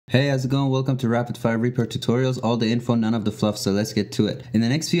Hey, how's it going? Welcome to Rapid Fire Reaper tutorials. All the info, none of the fluff, so let's get to it. In the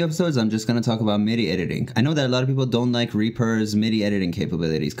next few episodes, I'm just going to talk about MIDI editing. I know that a lot of people don't like Reaper's MIDI editing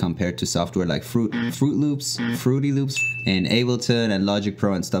capabilities compared to software like Fruity Loops, and Ableton and Logic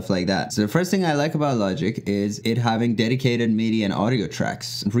Pro and stuff like that. So the first thing I like about Logic is it having dedicated MIDI and audio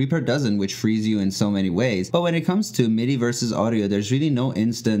tracks. Reaper doesn't, which frees you in so many ways. But when it comes to MIDI versus audio, there's really no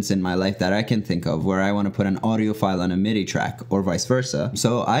instance in my life that I can think of where I want to put an audio file on a MIDI track or vice versa.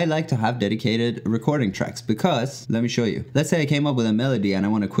 So I like to have dedicated recording tracks because, let me show you. Let's say I came up with a melody and I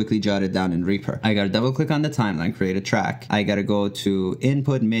want to quickly jot it down in Reaper. I gotta double click on the timeline, create a track. I gotta go to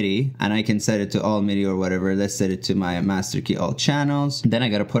input MIDI and I can set it to all MIDI or whatever. Let's set it to my master key all channels. Then I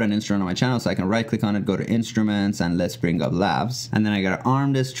gotta put an instrument on my channel, so I can right click on it, go to instruments, and let's bring up labs. And then I gotta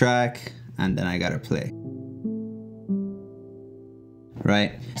arm this track and then I gotta play.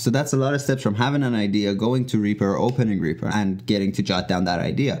 Right? So that's a lot of steps from having an idea, going to Reaper, opening Reaper, and getting to jot down that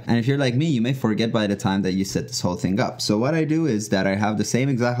idea. And if you're like me, you may forget by the time that you set this whole thing up. So what I do is that I have the same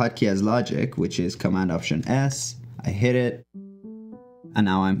exact hotkey as Logic, which is Command Option S. I hit it. And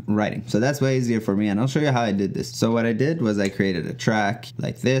now I'm writing. So that's way easier for me, and I'll show you how I did this. So what I did was I created a track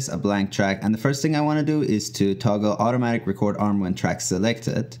like this, a blank track, and the first thing I want to do is to toggle automatic record arm when track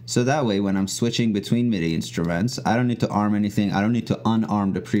selected. So that way when I'm switching between MIDI instruments, I don't need to arm anything, I don't need to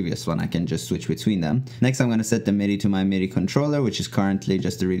unarm the previous one, I can just switch between them. Next I'm going to set the MIDI to my MIDI controller, which is currently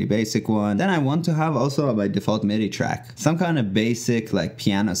just a really basic one. Then I want to have also by default MIDI track, some kind of basic like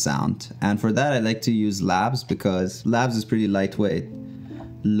piano sound, and for that I like to use Labs because Labs is pretty lightweight.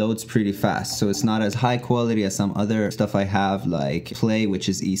 Loads pretty fast, so it's not as high quality as some other stuff I have like Play, which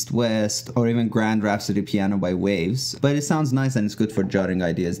is East-West, or even Grand Rhapsody Piano by Waves, but it sounds nice and it's good for jotting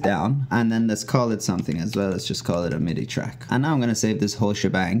ideas down. And then let's call it something as well. Let's just call it a MIDI track. And now I'm gonna save this whole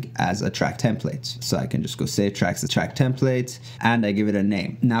shebang as a track template, so I can just go save tracks as track template, and I give it a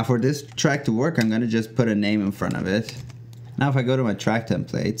name. Now for this track to work, I'm gonna just put a name in front of it. Now if I go to my track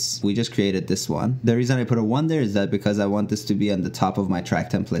templates, we just created this one. The reason I put a 1 there is that because I want this to be on the top of my track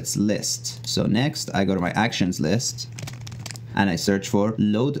templates list. So next I go to my actions list and I search for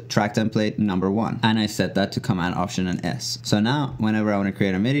load track template number 1, and I set that to Command Option and S. So now whenever I want to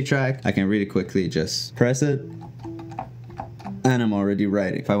create a MIDI track, I can really quickly just press it and I'm already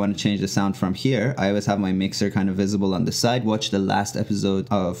writing. If I want to change the sound from here, I always have my mixer kind of visible on the side. Watch the last episode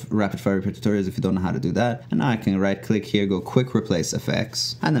of Rapid Fire Reaper tutorials if you don't know how to do that. And now I can right click here, go quick replace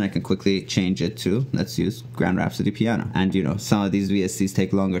effects, and then I can quickly change it to, let's use Grand Rhapsody Piano. And you know, some of these VSTs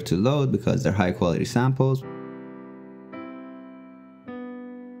take longer to load because they're high quality samples.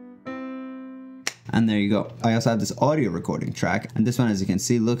 And there you go. I also have this audio recording track, and this one, as you can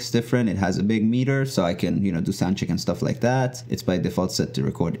see, looks different. It has a big meter, so I can, you know, do sound check and stuff like that. It's by default set to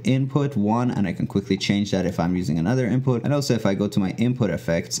record input 1, and I can quickly change that if I'm using another input. And also if I go to my input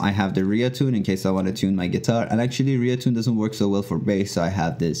effects, I have the Reatune in case I want to tune my guitar. And actually Reatune doesn't work so well for bass, so I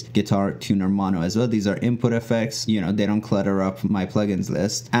have this guitar tuner mono as well. These are input effects. You know, they don't clutter up my plugins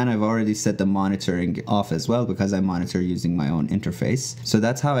list. And I've already set the monitoring off as well because I monitor using my own interface. So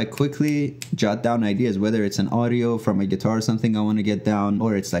that's how I quickly jot down ideas, whether it's an audio from a guitar or something I want to get down,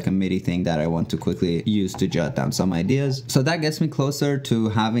 or it's like a MIDI thing that I want to quickly use to jot down some ideas. So that gets me closer to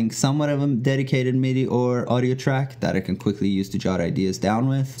having somewhat of a dedicated MIDI or audio track that I can quickly use to jot ideas down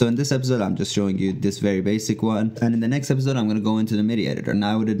with. So in this episode, I'm just showing you this very basic one. And in the next episode, I'm going to go into the MIDI editor.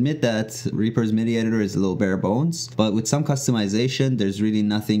 Now I would admit that Reaper's MIDI editor is a little bare bones, but with some customization, there's really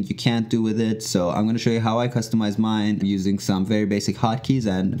nothing you can't do with it. So I'm going to show you how I customize mine using some very basic hotkeys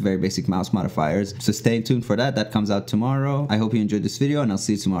and very basic mouse modifiers. So stay tuned for that. That comes out tomorrow. I hope you enjoyed this video, and I'll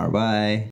see you tomorrow. Bye.